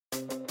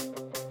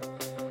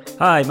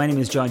Hi, my name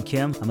is John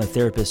Kim. I'm a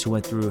therapist who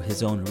went through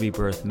his own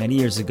rebirth many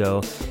years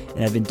ago,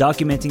 and I've been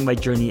documenting my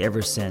journey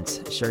ever since,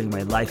 sharing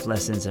my life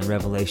lessons and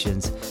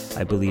revelations.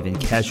 I believe in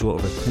casual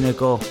over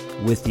clinical,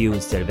 with you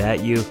instead of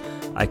at you.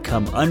 I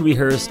come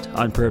unrehearsed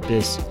on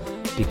purpose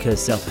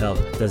because self-help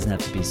doesn't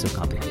have to be so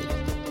complicated.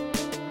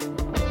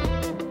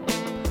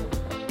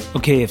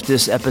 Okay, if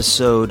this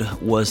episode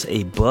was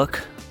a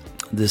book,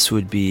 this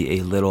would be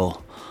a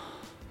little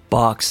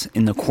box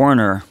in the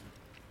corner,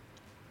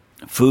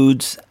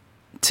 Foods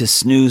to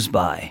Snooze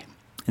By.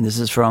 And this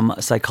is from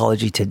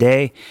Psychology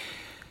Today.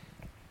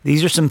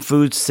 These are some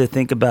foods to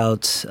think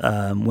about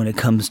when it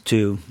comes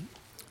to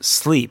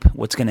sleep,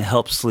 what's going to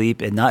help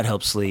sleep and not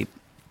help sleep.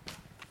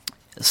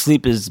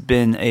 Sleep has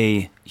been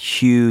a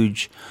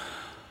huge,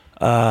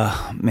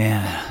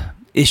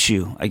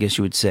 issue, I guess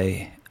you would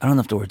say. I don't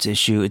know if the word's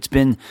issue. It's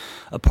been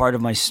a part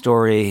of my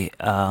story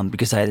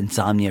because I had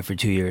insomnia for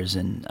 2 years.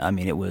 And I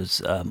mean, it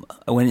was,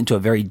 I went into a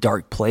very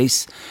dark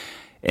place.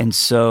 And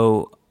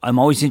so I'm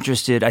always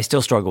interested, I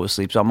still struggle with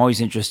sleep, so I'm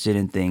always interested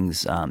in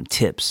things,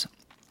 tips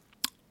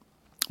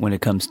when it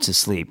comes to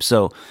sleep.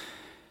 So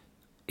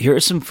here are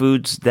some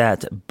foods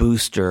that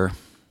booster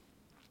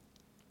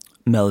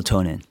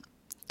melatonin.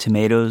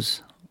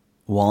 Tomatoes,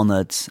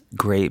 walnuts,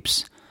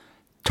 grapes,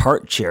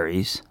 tart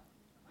cherries.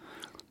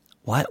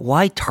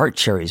 Why tart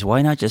cherries?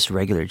 Why not just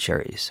regular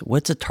cherries?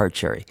 What's a tart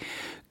cherry?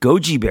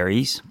 Goji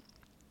berries.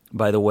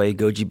 By the way,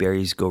 goji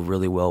berries go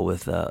really well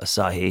with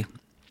acai.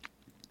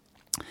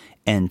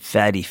 And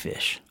fatty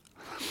fish.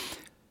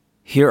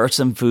 Here are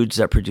some foods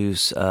that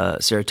produce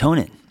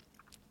serotonin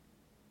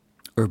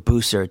or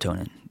boost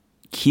serotonin.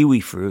 Kiwi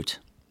fruit.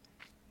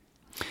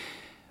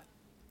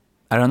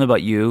 I don't know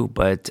about you,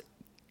 but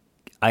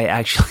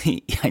I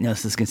know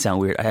this is going to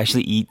sound weird. I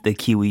actually eat the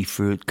kiwi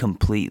fruit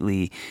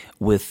completely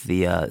with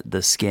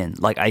the skin.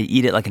 Like I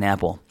eat it like an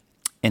apple.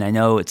 And I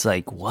know it's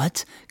like,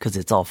 what? Because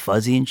it's all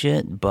fuzzy and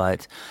shit,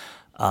 but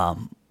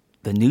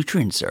the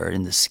nutrients are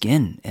in the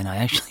skin, and I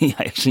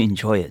actually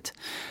enjoy it.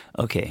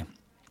 Okay.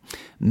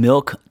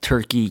 Milk,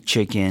 turkey,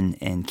 chicken,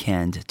 and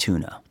canned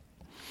tuna.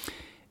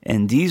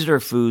 And these are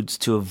foods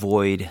to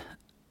avoid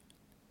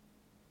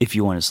if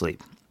you want to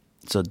sleep.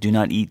 So do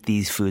not eat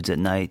these foods at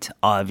night.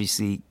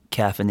 Obviously,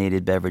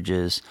 caffeinated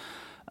beverages,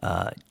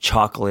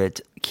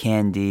 chocolate,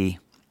 candy.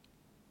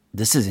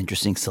 This is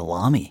interesting.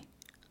 Salami.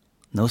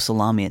 No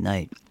salami at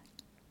night.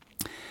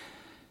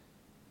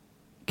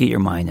 Get your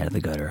mind out of the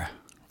gutter.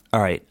 All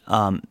right,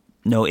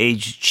 no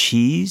aged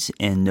cheese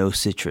and no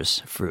citrus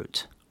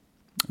fruit.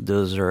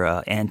 Those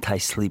are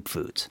anti-sleep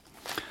foods.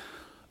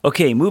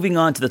 Okay, moving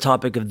on to the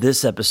topic of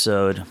this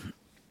episode.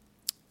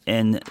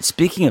 And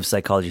speaking of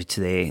Psychology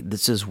Today,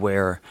 this is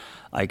where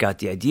I got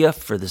the idea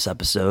for this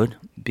episode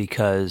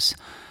because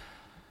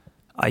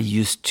I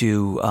used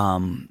to,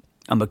 I'm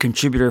a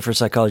contributor for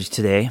Psychology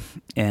Today.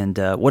 And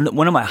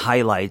one of my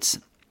highlights,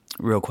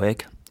 real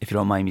quick, if you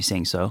don't mind me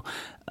saying so,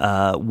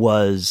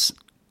 was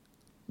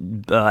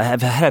I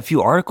have had a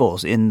few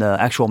articles in the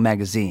actual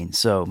magazine.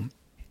 So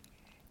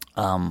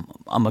I'm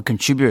a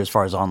contributor as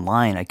far as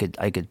online. I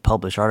could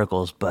publish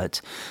articles,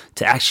 but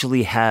to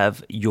actually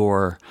have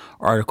your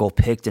article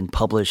picked and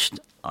published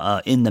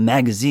in the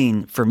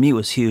magazine for me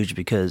was huge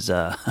because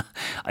I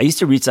used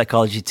to read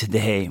Psychology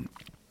Today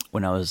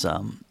when I was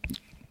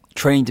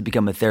training to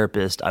become a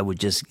therapist. I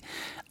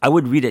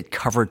would read it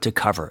cover to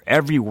cover,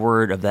 every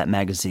word of that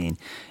magazine.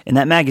 And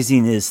that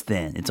magazine is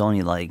thin. It's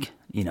only like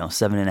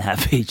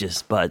 7.5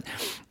 pages. But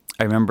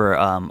I remember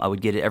I would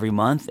get it every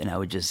month, and I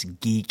would just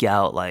geek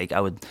out. Like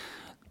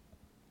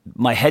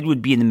my head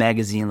would be in the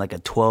magazine like a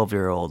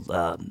 12-year-old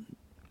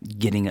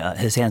getting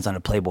his hands on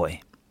a Playboy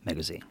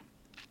magazine.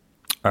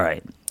 All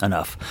right,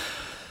 enough.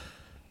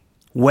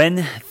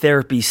 When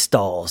Therapy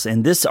Stalls,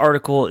 and this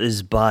article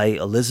is by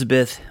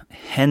Elizabeth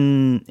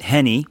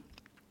Henney,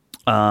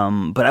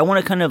 but I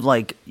want to kind of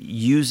like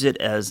use it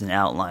as an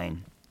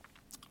outline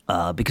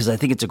because I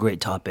think it's a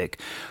great topic.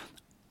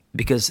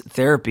 Because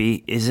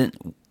therapy isn't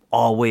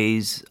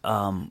always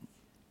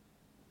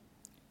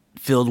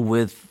filled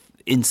with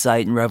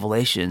insight and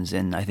revelations.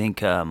 And I think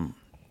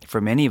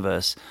for many of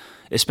us,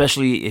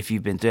 especially if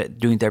you've been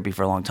doing therapy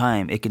for a long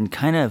time, it can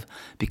kind of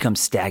become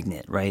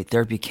stagnant, right?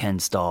 Therapy can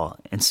stall.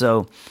 And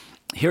so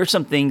here are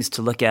some things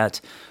to look at.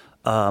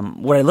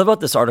 What I love about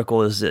this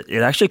article is that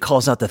it actually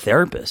calls out the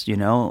therapist.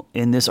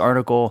 In this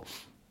article,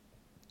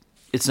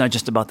 it's not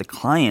just about the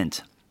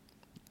client,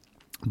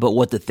 but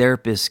what the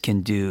therapist can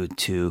do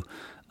to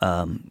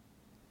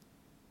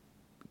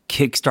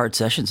kickstart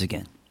sessions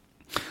again.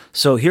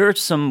 So here are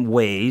some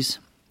ways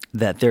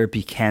that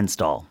therapy can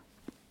stall.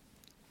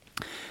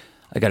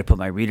 I got to put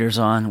my readers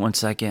on 1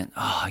 second.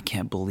 Oh, I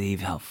can't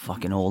believe how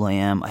fucking old I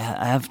am. I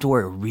have to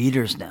wear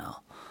readers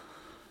now.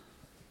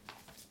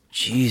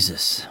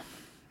 Jesus.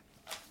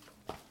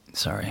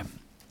 Sorry.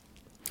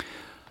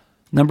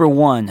 Number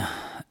 1,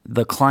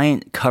 the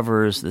client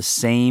covers the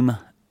same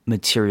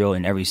material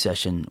in every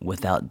session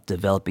without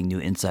developing new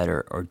insight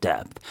or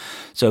depth.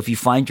 So if you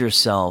find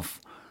yourself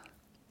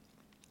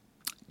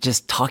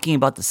just talking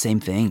about the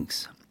same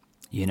things,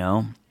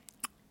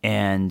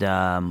 and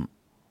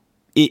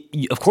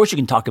Of course, you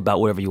can talk about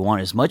whatever you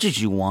want as much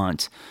as you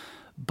want,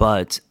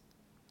 but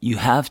you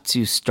have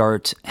to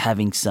start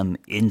having some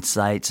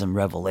insights, some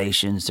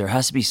revelations. There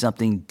has to be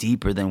something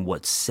deeper than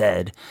what's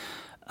said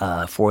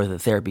for the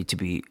therapy to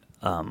be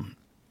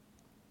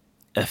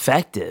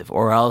effective,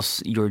 or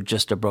else you're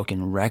just a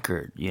broken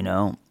record.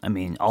 I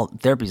mean,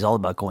 therapy is all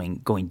about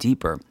going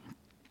deeper.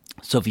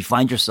 So if you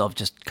find yourself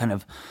just kind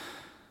of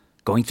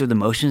going through the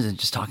motions and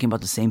just talking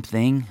about the same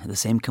thing, the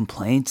same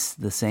complaints,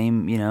 the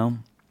same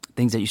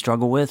things that you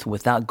struggle with,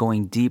 without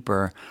going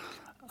deeper,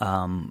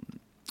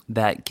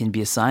 that can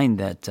be a sign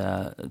that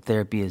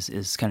therapy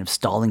is kind of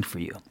stalling for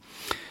you.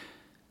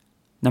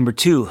 Number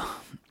 2,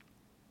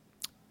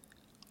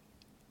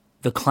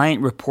 the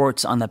client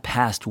reports on the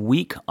past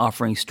week,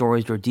 offering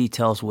stories or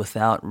details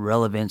without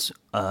relevance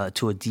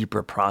to a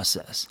deeper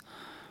process.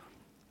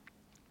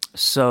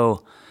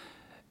 So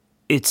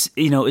it's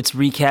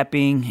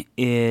recapping,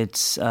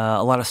 it's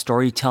a lot of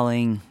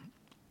storytelling.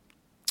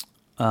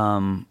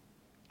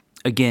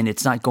 Again,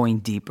 it's not going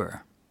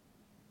deeper.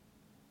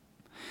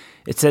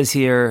 It says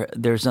here,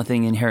 there's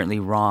nothing inherently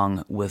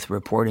wrong with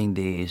reporting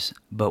these,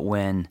 but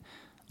when,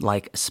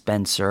 like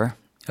Spencer,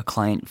 a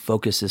client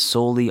focuses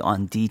solely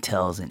on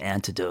details and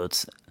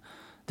anecdotes,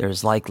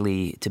 there's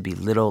likely to be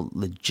little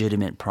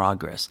legitimate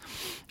progress.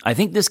 I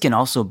think this can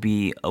also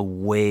be a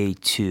way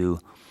to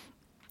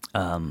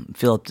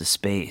fill up the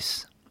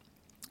space.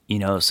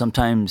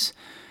 Sometimes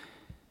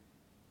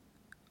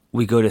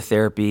we go to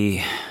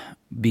therapy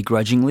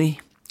begrudgingly.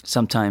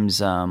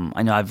 Sometimes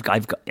I know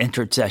I've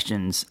entered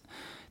sessions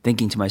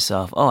thinking to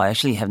myself, I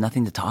actually have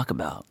nothing to talk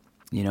about.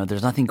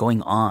 There's nothing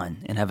going on,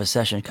 and have a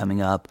session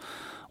coming up.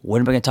 What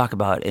am I going to talk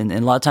about? And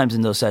a lot of times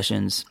in those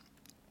sessions,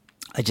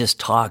 I just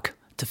talk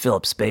to fill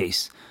up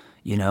space,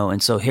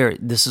 And so here,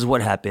 this is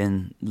what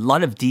happened. A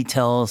lot of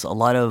details, a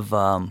lot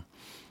of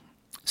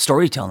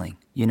storytelling,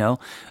 And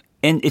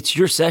it's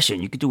your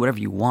session. You can do whatever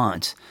you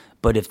want.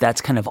 But if that's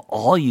kind of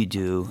all you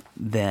do,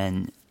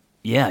 then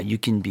yeah, you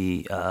can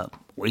be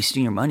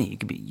wasting your money.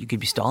 You could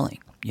be stalling.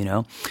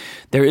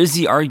 There is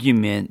the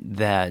argument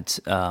that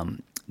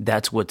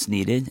that's what's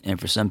needed,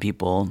 and for some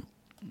people,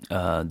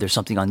 there's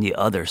something on the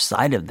other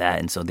side of that,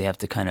 and so they have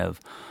to kind of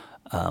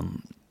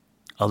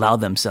allow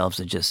themselves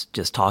to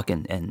just talk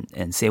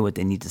and say what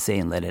they need to say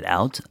and let it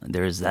out.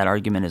 There is that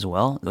argument as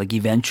well. Like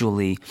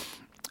eventually,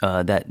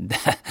 that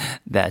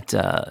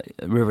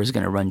river is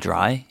going to run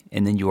dry,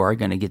 and then you are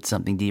going to get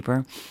something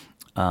deeper.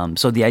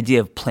 So the idea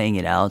of playing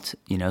it out,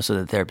 so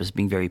the therapist is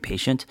being very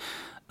patient.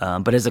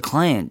 But as a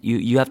client,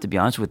 you have to be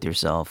honest with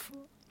yourself.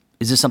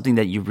 Is this something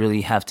that you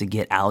really have to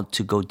get out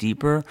to go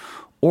deeper?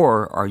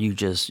 Or are you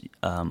just,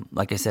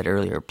 like I said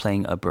earlier,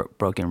 playing a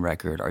broken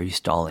record? Are you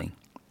stalling?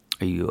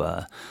 Are you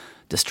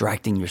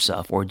distracting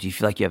yourself? Or do you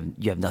feel like you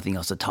have nothing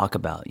else to talk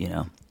about,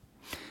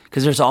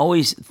 Because there's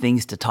always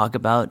things to talk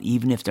about,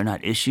 even if they're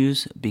not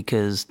issues,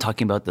 because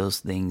talking about those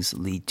things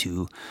lead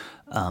to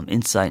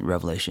insight,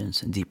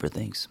 revelations, and deeper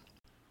things.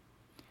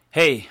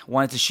 Hey,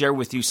 wanted to share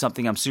with you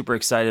something I'm super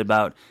excited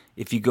about.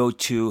 If you go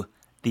to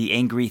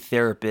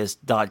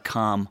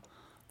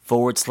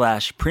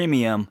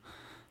theangrytherapist.com/premium,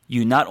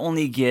 you not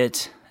only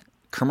get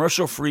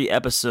commercial-free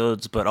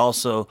episodes, but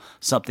also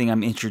something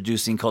I'm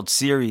introducing called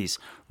series,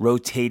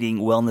 rotating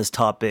wellness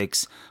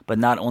topics, but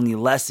not only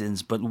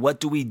lessons, but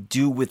what do we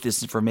do with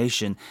this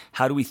information?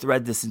 How do we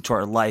thread this into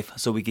our life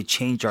so we could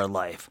change our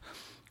life?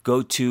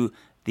 Go to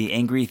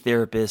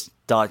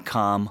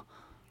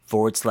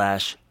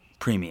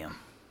theangrytherapist.com/premium.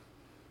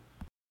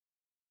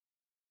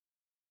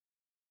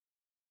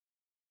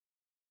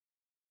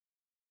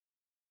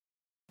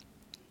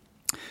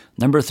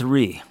 Number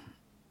 3,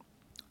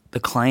 the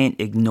client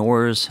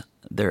ignores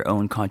their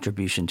own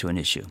contribution to an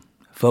issue,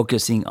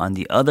 focusing on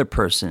the other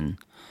person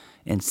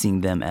and seeing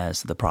them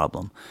as the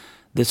problem.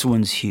 This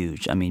one's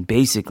huge. I mean,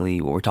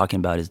 basically what we're talking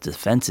about is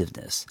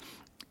defensiveness.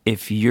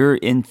 If you're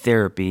in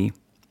therapy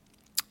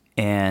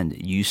and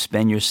you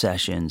spend your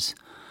sessions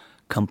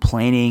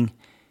complaining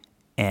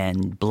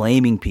and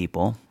blaming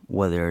people,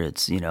 whether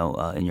it's,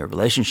 in your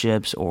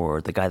relationships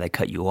or the guy that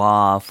cut you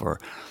off, or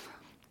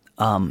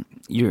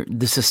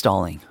this is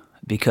stalling.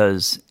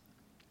 Because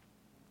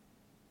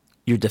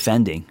you're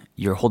defending,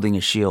 you're holding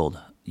a shield,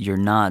 you're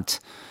not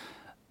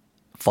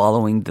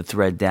following the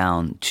thread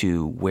down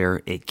to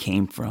where it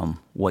came from,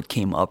 what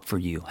came up for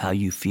you, how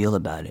you feel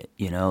about it.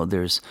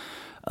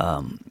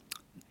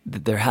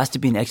 There has to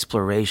be an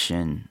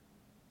exploration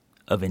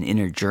of an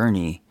inner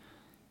journey.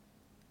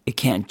 It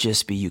can't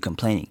just be you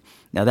complaining.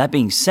 Now, that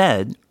being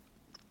said,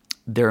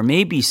 there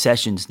may be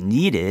sessions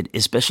needed,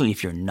 especially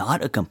if you're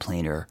not a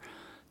complainer,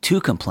 to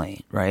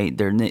complain, right?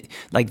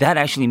 Like that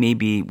actually may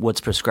be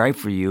what's prescribed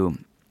for you.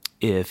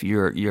 If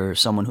you're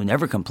someone who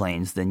never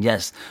complains, then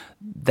yes,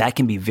 that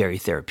can be very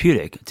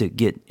therapeutic to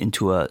get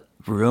into a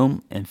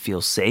room and feel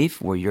safe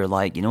where you're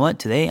like, you know what,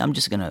 today I'm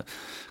just going to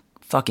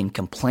fucking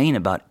complain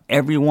about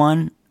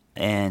everyone,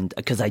 and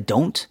because I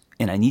don't,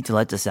 and I need to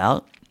let this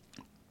out.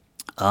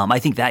 I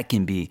think that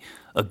can be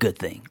a good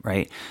thing,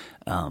 right?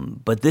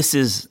 But this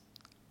is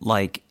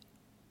like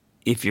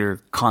if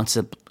you're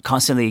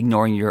constantly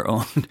ignoring your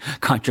own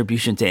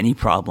contribution to any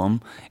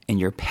problem and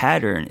your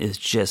pattern is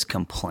just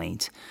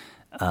complaint,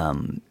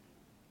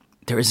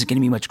 there isn't going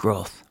to be much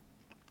growth.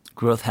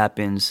 Growth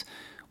happens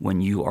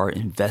when you are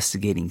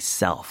investigating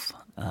self,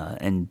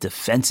 and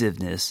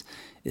defensiveness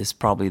is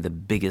probably the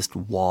biggest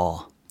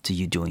wall to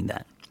you doing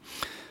that.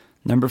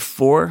 Number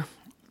 4,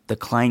 the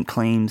client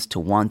claims to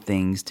want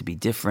things to be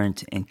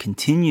different and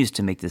continues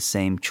to make the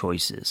same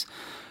choices.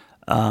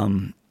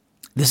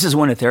 This is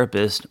when a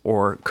therapist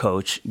or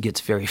coach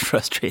gets very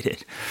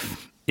frustrated.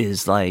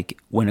 Is like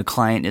when a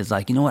client is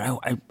like, you know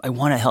what, I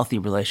want a healthy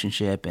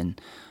relationship,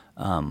 and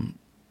I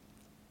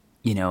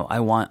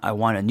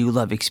want a new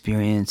love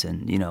experience,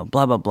 and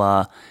blah blah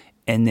blah,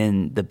 and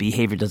then the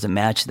behavior doesn't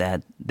match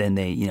that. Then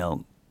they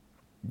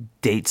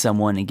date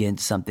someone and get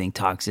into something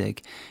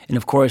toxic, and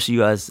of course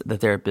you as the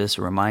therapist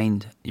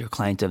remind your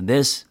client of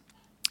this,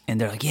 and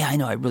they're like, yeah, I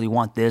know, I really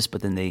want this,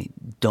 but then they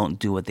don't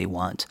do what they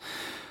want.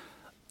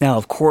 Now,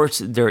 of course,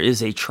 there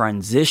is a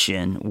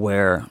transition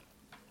where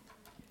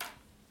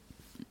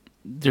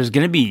there's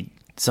going to be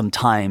some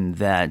time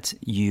that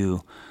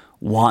you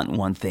want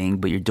one thing,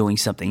 but you're doing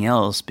something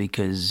else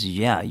because,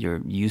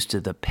 you're used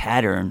to the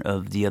pattern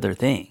of the other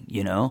thing,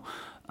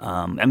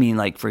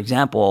 like, for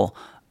example,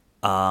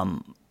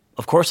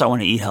 of course I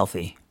want to eat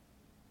healthy,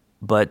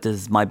 but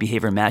does my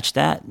behavior match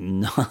that?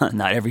 No,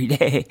 not every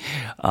day.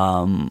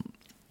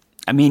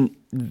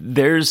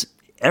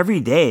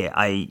 Every day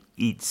I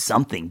eat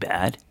something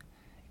bad,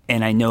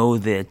 and I know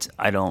that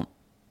I don't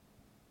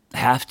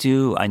have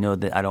to. I know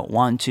that I don't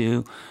want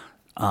to.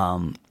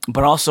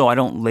 But also I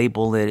don't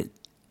label it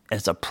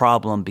as a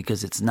problem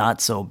because it's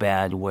not so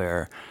bad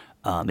where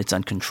it's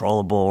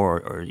uncontrollable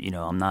or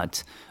I'm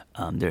not,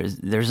 there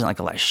isn't like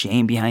a lot of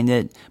shame behind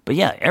it. But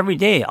yeah, every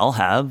day I'll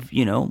have,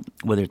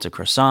 whether it's a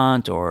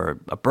croissant or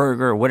a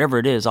burger or whatever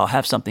it is, I'll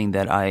have something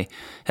that I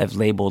have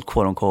labeled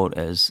quote unquote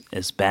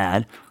as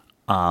bad.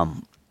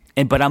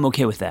 But I'm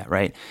okay with that,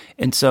 right?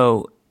 And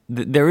so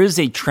there is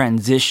a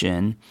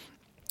transition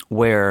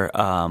where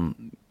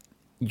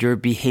your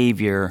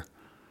behavior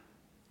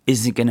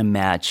isn't going to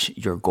match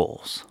your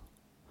goals.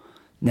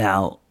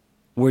 Now,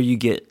 where you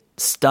get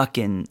stuck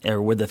in,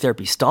 or where the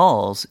therapy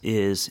stalls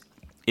is,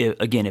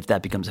 if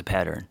that becomes a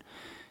pattern.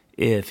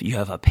 If you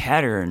have a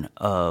pattern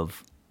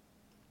of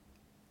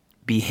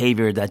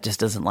behavior that just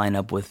doesn't line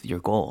up with your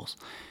goals.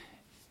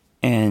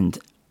 And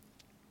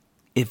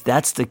if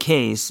that's the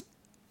case,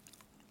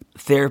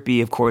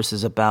 therapy, of course,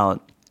 is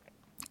about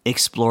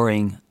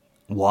exploring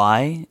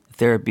why.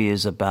 Therapy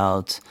is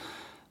about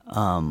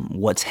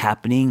what's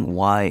happening,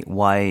 why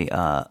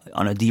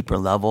on a deeper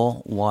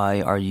level,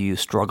 why are you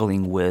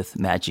struggling with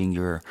matching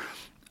your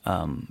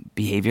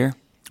behavior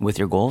with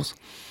your goals?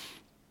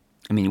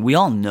 I mean, we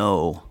all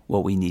know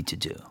what we need to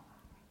do,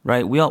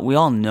 right? We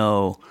all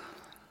know.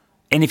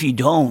 And if you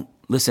don't,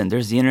 listen,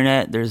 there's the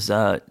internet, there's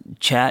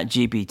Chat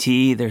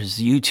GPT, there's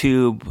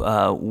YouTube.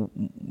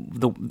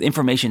 The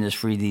information is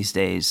free these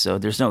days, so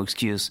there's no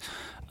excuse.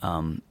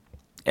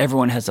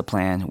 Everyone has a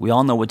plan. We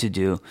all know what to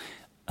do.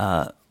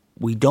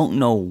 We don't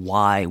know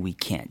why we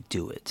can't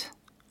do it.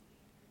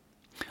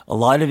 A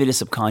lot of it is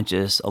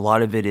subconscious. A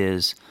lot of it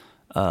is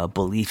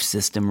belief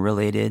system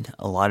related.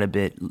 A lot of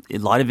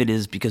it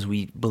is because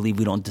we believe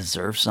we don't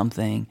deserve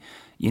something.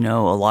 A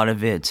lot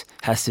of it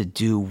has to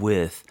do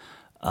with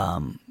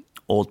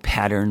old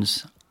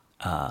patterns.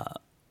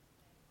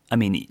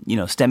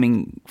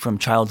 Stemming from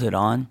childhood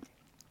on.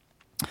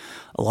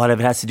 A lot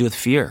of it has to do with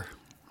fear.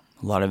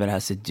 A lot of it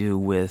has to do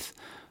with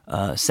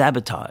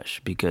sabotage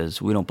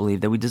because we don't believe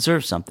that we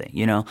deserve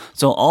something,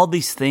 So all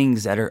these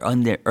things that are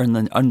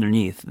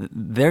underneath,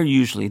 they're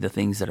usually the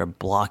things that are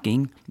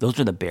blocking. Those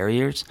are the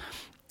barriers.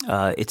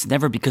 It's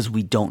never because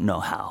we don't know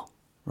how,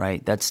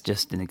 right? That's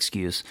just an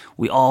excuse.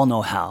 We all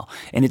know how.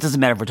 And it doesn't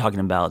matter if we're talking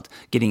about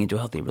getting into a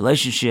healthy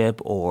relationship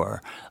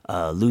or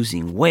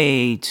losing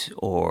weight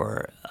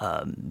or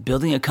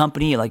building a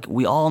company. Like,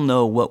 we all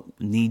know what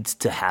needs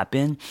to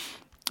happen,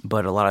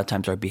 but a lot of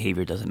times our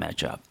behavior doesn't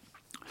match up.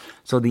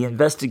 So the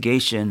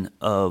investigation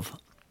of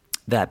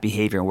that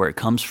behavior and where it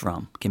comes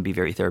from can be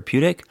very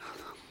therapeutic.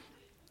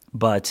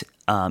 But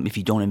if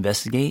you don't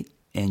investigate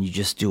and you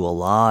just do a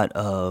lot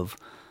of,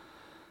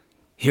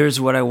 here's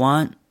what I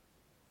want,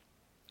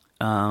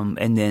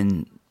 and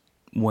then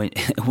when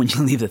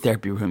you leave the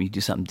therapy room, you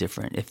do something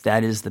different. If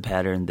that is the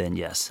pattern, then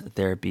yes,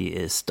 therapy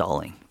is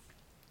stalling.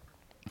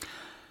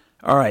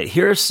 All right,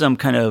 here's some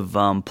kind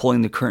of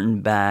pulling the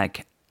curtain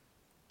back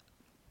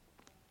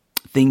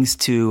things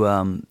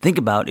to think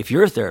about if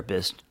you're a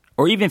therapist,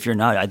 or even if you're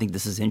not. I think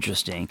this is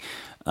interesting.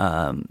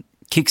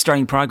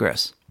 Kickstarting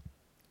progress.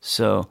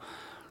 So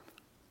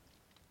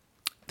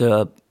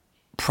the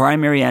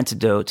primary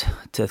antidote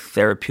to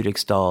therapeutic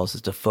stalls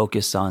is to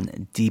focus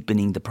on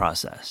deepening the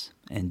process.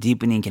 And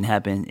deepening can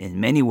happen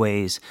in many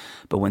ways,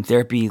 but when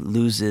therapy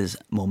loses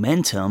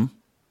momentum,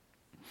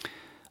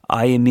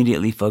 I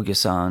immediately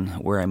focus on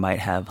where I might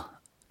have,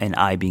 and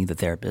I being the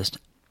therapist,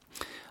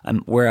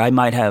 where I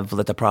might have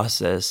let the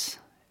process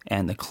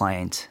and the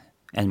client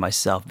and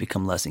myself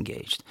become less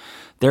engaged.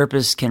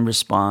 Therapists can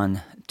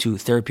respond to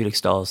therapeutic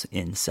stalls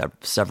in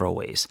several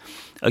ways.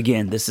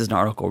 Again, this is an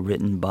article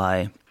written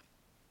by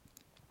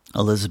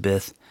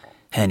Elizabeth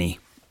Henney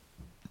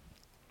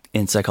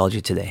in Psychology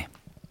Today.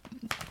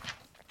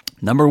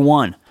 Number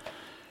 1,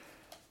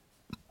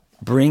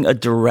 bring a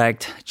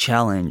direct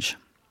challenge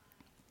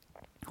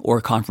or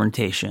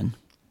confrontation.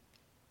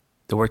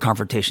 The word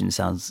confrontation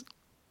sounds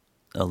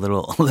a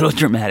little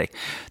dramatic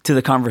to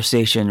the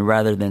conversation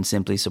rather than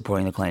simply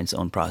supporting the client's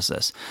own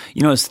process.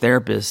 As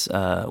therapists,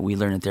 we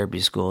learn in therapy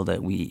school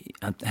that we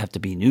have to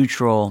be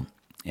neutral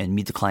and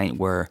meet the client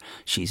where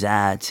she's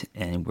at,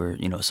 and we're,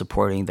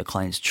 supporting the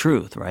client's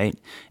truth, right?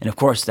 And of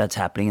course, that's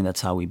happening, and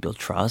that's how we build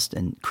trust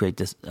and create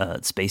this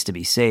space to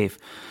be safe.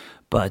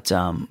 But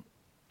I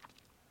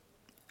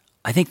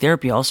think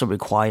therapy also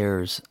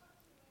requires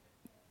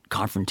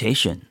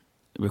confrontation,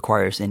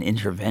 requires an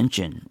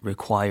intervention,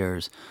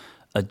 requires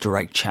a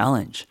direct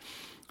challenge.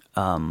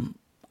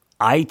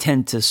 I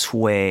tend to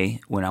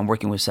sway, when I'm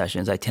working with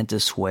sessions,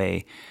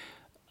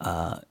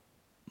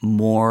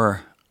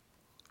 more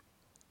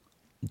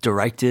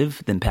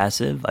directive than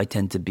passive. I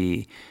tend to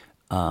be,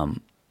 I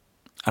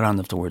don't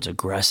know if the word's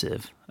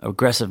aggressive.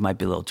 Aggressive might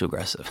be a little too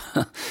aggressive.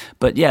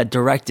 But yeah,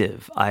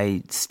 directive.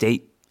 I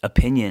state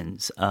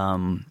opinions.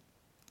 I'm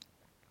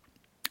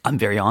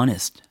very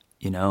honest,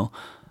 I'm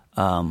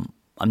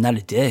not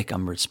a dick.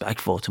 I'm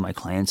respectful to my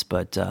clients,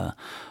 but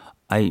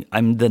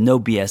I'm the no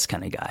BS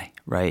kind of guy,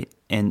 right?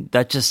 And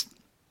that just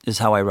is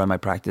how I run my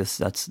practice.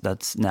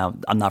 That's now,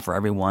 I'm not for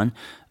everyone.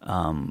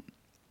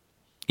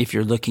 If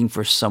you're looking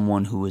for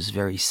someone who is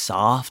very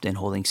soft and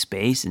holding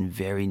space and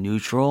very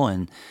neutral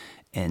and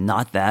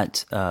not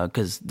that,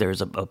 because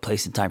there's a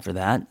place and time for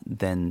that,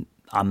 then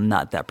I'm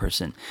not that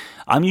person.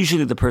 I'm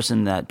usually the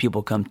person that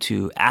people come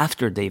to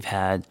after they've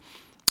had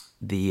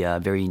the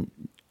very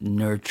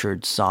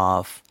nurtured,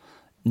 soft,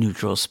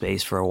 neutral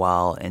space for a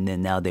while, and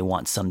then now they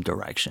want some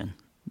direction.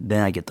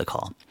 Then I get the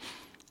call.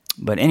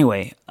 But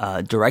anyway,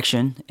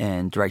 direction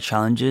and direct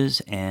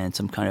challenges and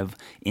some kind of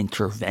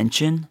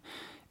intervention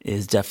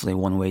is definitely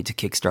one way to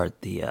kickstart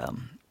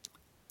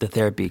the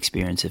therapy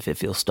experience if it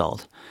feels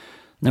stalled.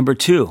 Number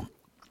 2,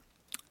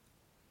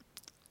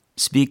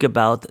 speak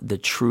about the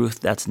truth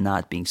that's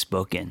not being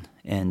spoken.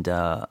 And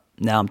now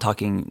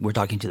we're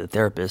talking to the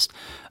therapist.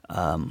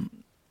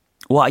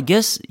 Well, I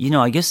guess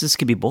this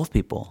could be both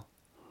people.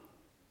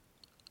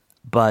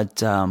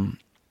 But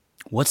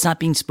what's not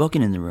being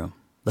spoken in the room?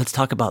 Let's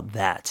talk about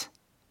that.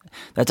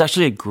 That's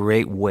actually a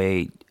great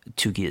way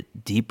to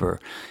get deeper.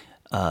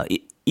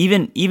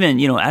 Even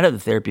out of the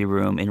therapy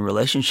room in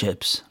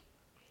relationships,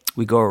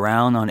 we go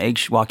around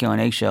walking on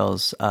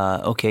eggshells.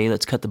 Okay,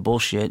 let's cut the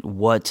bullshit.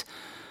 What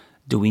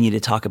do we need to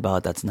talk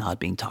about that's not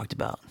being talked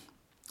about?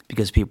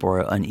 Because people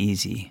are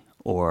uneasy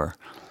or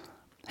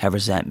have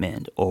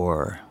resentment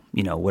or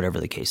whatever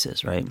the case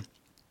is, right?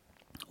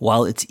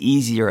 While it's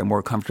easier and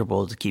more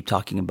comfortable to keep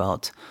talking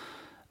about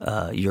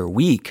your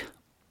week,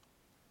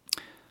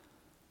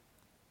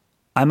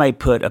 I might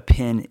put a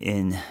pin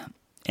in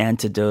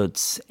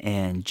antidotes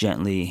and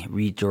gently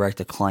redirect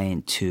the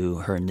client to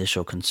her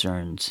initial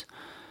concerns.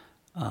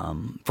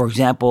 For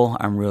example,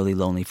 I'm really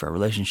lonely for a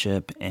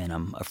relationship and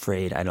I'm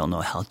afraid I don't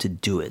know how to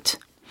do it.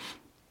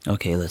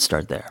 Okay, let's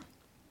start there.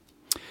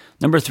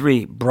 Number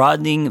 3,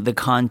 broadening the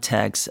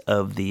context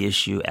of the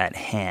issue at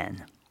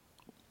hand.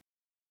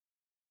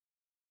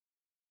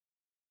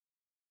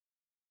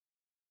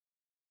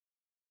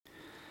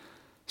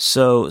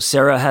 So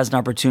Sarah has an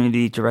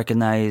opportunity to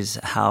recognize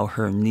how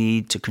her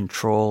need to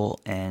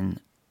control and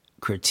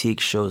critique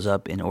shows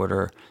up in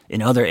other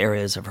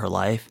areas of her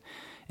life,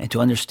 and to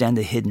understand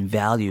the hidden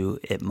value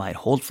it might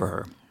hold for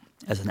her.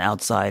 As an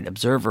outside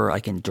observer, I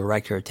can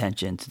direct her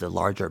attention to the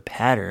larger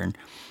pattern,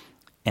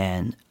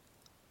 and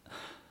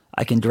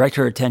I can direct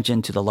her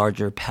attention to the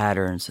larger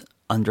patterns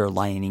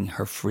underlining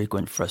her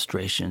frequent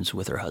frustrations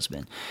with her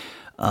husband.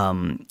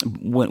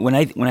 When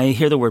I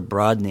hear the word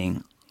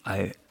broadening,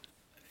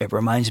 it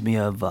reminds me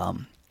of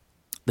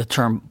the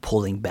term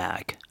pulling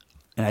back.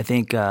 And I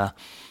think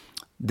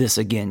this,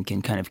 again,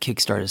 can kind of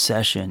kickstart a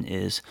session,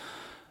 is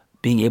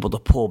being able to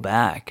pull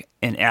back.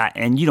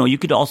 And you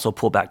could also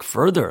pull back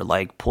further,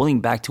 like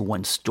pulling back to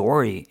one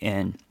story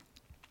and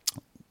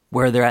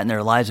where they're at in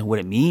their lives and what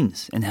it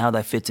means and how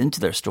that fits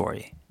into their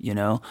story,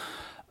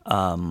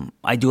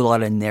 I do a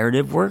lot of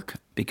narrative work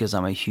because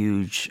I'm a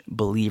huge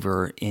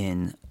believer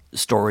in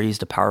stories,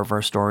 the power of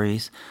our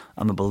stories.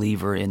 I'm a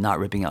believer in not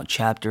ripping out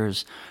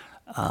chapters.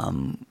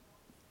 I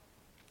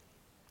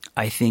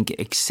think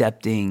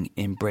accepting,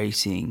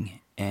 embracing,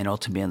 and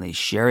ultimately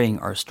sharing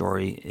our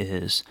story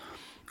is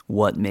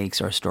what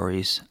makes our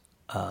stories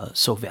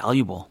so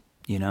valuable,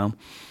 And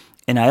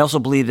I also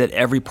believe that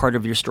every part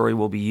of your story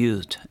will be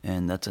used,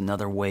 and that's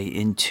another way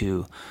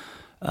into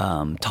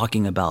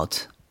talking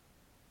about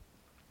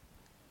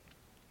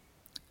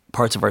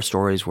parts of our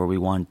stories where we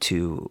want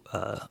to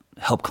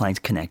help clients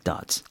connect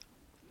dots.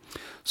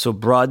 So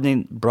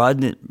broadening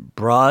the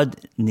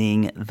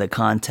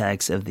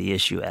context of the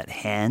issue at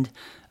hand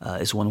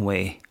is one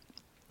way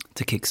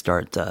to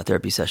kickstart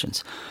therapy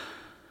sessions.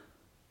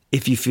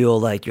 if you feel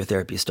like your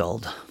therapy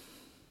stalled.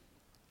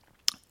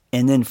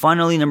 And then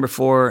finally, number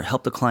 4,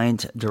 help the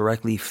client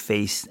directly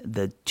face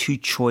the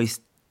two-choice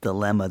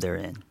dilemma they're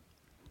in,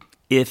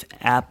 if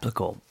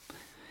applicable.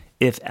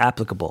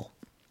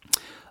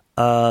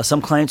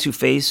 Some clients who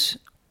face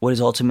what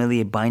is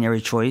ultimately a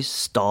binary choice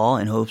stall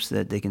in hopes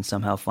that they can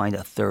somehow find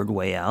a third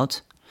way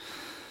out.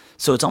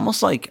 So it's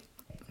almost like,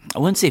 I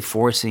wouldn't say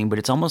forcing, but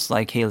it's almost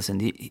like, hey, listen,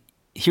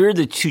 here are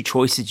the two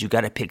choices. You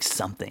got to pick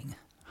something.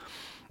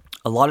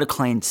 A lot of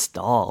clients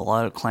stall. A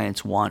lot of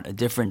clients want a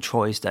different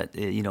choice that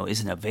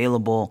isn't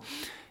available,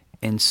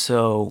 and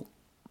so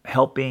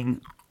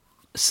helping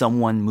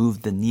someone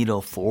move the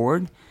needle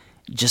forward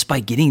just by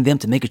getting them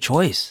to make a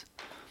choice.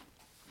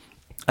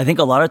 I think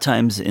a lot of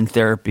times in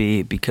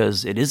therapy,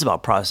 because it is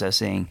about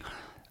processing,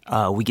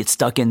 we get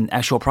stuck in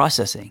actual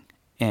processing,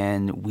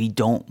 and we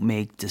don't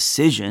make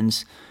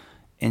decisions.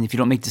 And if you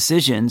don't make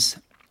decisions,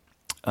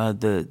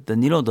 the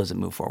needle doesn't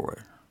move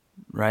forward,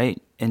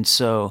 right? And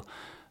so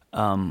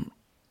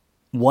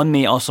one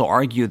may also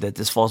argue that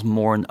this falls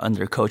more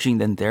under coaching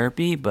than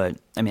therapy, but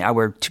I mean, I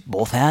wear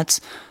both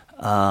hats.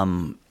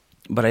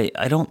 But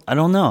I don't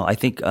know. I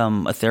think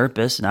a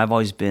therapist, and I've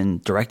always been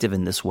directive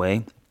in this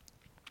way,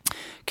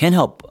 can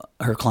help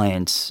her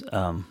clients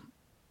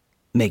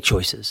make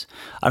choices.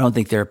 I don't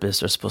think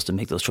therapists are supposed to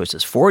make those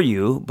choices for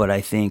you, but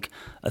I think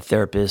a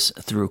therapist,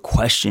 through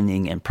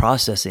questioning and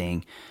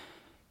processing,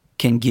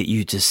 can get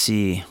you to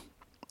see,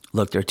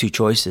 look, there are two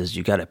choices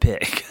you got to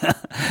pick.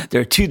 There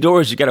are two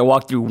doors, you got to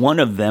walk through one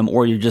of them,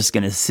 or you're just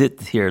going to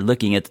sit here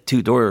looking at the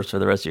two doors for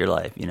the rest of your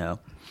life,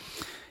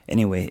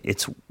 Anyway,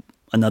 it's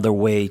another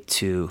way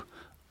to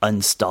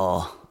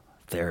unstall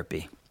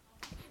therapy.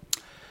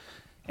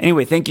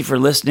 Anyway, thank you for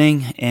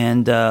listening.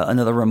 And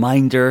another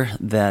reminder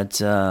that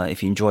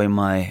if you enjoy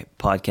my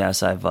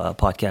podcast, I have a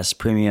podcast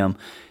premium.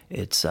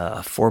 It's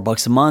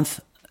 $4 a month.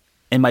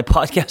 And my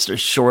podcasts are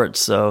short,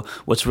 so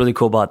what's really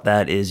cool about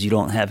that is you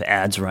don't have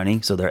ads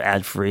running, so they're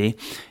ad-free,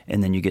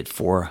 and then you get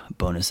 4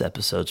 bonus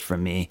episodes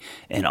from me.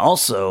 And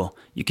also,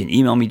 you can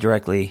email me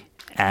directly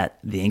at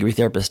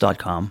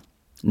theangrytherapist.com.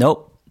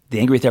 Nope,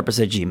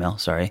 theangrytherapist@gmail.com,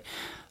 sorry.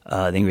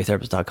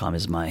 Theangrytherapist.com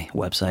is my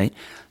website.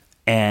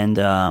 And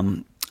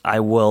I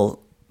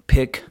will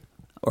pick,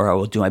 or I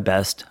will do my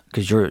best,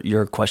 because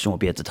your question will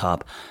be at the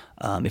top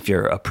if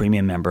you're a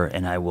premium member,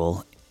 and I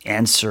will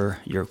answer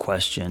your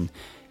question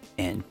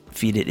and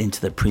feed it into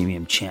the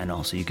premium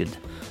channel so you could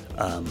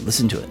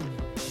listen to it.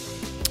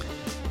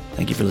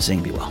 Thank you for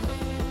listening. Be well.